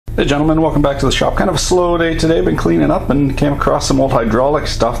Hey gentlemen, welcome back to the shop. Kind of a slow day today. Been cleaning up and came across some old hydraulic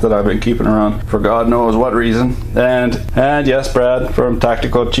stuff that I've been keeping around for God knows what reason. And yes, Brad from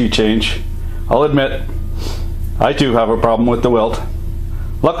Tactical Cheat Change. I'll admit, I too have a problem with the wilt.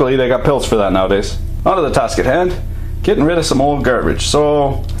 Luckily, they got pills for that nowadays. On to the task at hand, getting rid of some old garbage.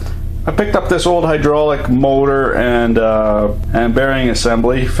 So I picked up this old hydraulic motor and bearing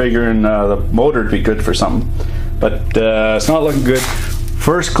assembly, figuring the motor would be good for something. But it's not looking good.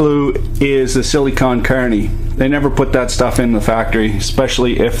 First clue is the silicone carney. They never put that stuff in the factory,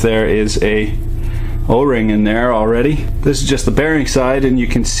 especially if there is a O-ring in there already. This is just the bearing side, and you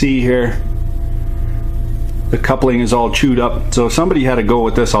can see here the coupling is all chewed up. So somebody had to go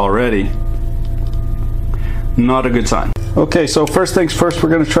with this already. Not a good sign. Okay, so first things first, we're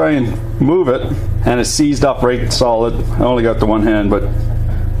going to try and move it, and it's seized up right solid. I only got the one hand, but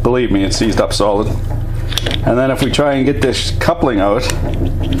believe me, it's seized up solid. And then if we try and get this coupling out,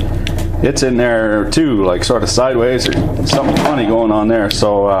 it's in there too, like sort of sideways or something funny going on there.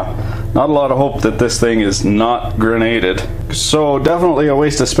 So not a lot of hope that this thing is not grenaded. So definitely a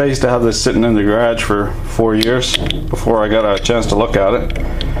waste of space to have this sitting in the garage for 4 years before I got a chance to look at it.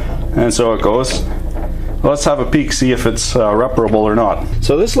 And so it goes. Let's have a peek, see if it's reparable or not.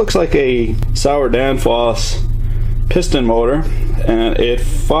 So this looks like a Sauer Danfoss piston motor, and it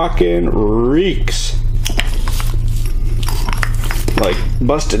fucking reeks like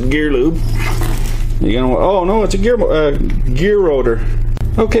busted gear lube. You're gonna, oh no, it's a Gerotor.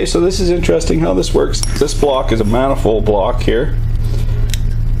 Okay, so this is interesting how this works. This block is a manifold block here,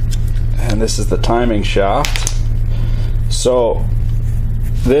 and this is the timing shaft. So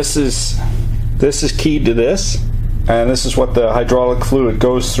this is keyed to this, and this is what the hydraulic fluid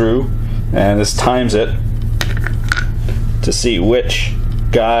goes through, and this times it to see which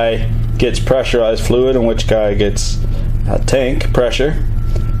guy gets pressurized fluid and which guy gets tank pressure,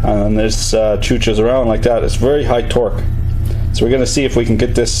 and this chooches around like that. It's very high torque. So we're going to see if we can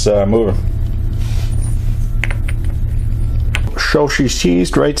get this moving. So she's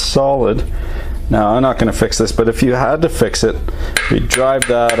seized right solid. Now I'm not going to fix this, but if you had to fix it, you'd drive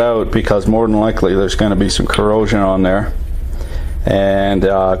that out, because more than likely there's going to be some corrosion on there, and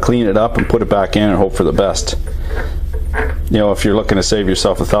clean it up and put it back in and hope for the best. You know, if you're looking to save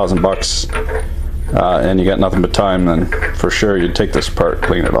yourself $1,000 and you got nothing but time, then for sure you'd take this apart,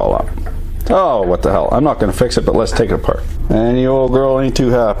 clean it all up. Oh, what the hell. I'm not going to fix it, but let's take it apart. And the old girl ain't too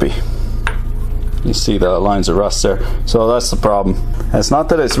happy. You see the lines of rust there. So that's the problem. And it's not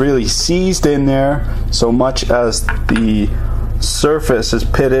that it's really seized in there so much as the surface is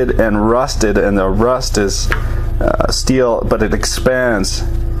pitted and rusted, and the rust is steel, but it expands.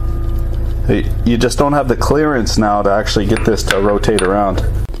 You just don't have the clearance now to actually get this to rotate around.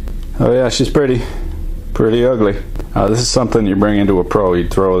 Oh yeah, she's pretty ugly. This is something you bring into a pro.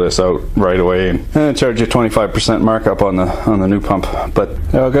 You'd throw this out right away and charge you 25% markup on the new pump. But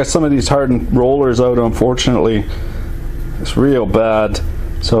I've got some of these hardened rollers out. Unfortunately, it's real bad.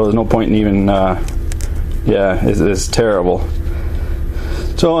 So there's no point in even. Yeah, it's terrible.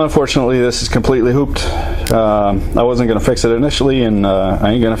 So unfortunately, this is completely hooped. I wasn't going to fix it initially, and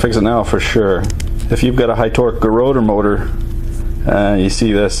I ain't going to fix it now for sure. If you've got a high torque Gerotor motor, you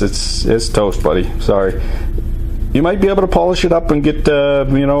see this, it's toast, buddy. Sorry. You might be able to polish it up and get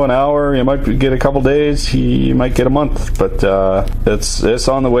you know, an hour. You might get a couple days. You might get a month, but it's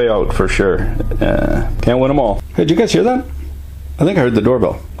on the way out for sure. Can't win them all. Hey, did you guys hear that? I think I heard the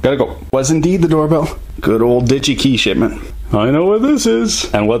doorbell. Gotta go. Was indeed the doorbell. Good old ditchy key shipment. I know what this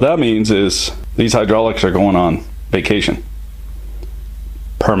is, and what that means is these hydraulics are going on vacation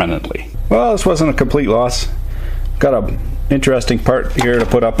permanently. Well, this wasn't a complete loss. Got a interesting part here to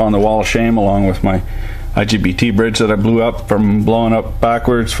put up on the wall of shame, along with my IGBT bridge that I blew up from blowing up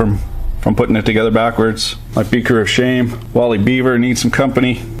backwards from putting it together backwards. My beaker of shame. Wally Beaver needs some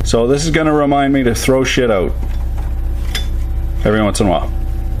company. So this is going to remind me to throw shit out every once in a while.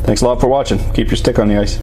 Thanks a lot for watching. Keep your stick on the ice.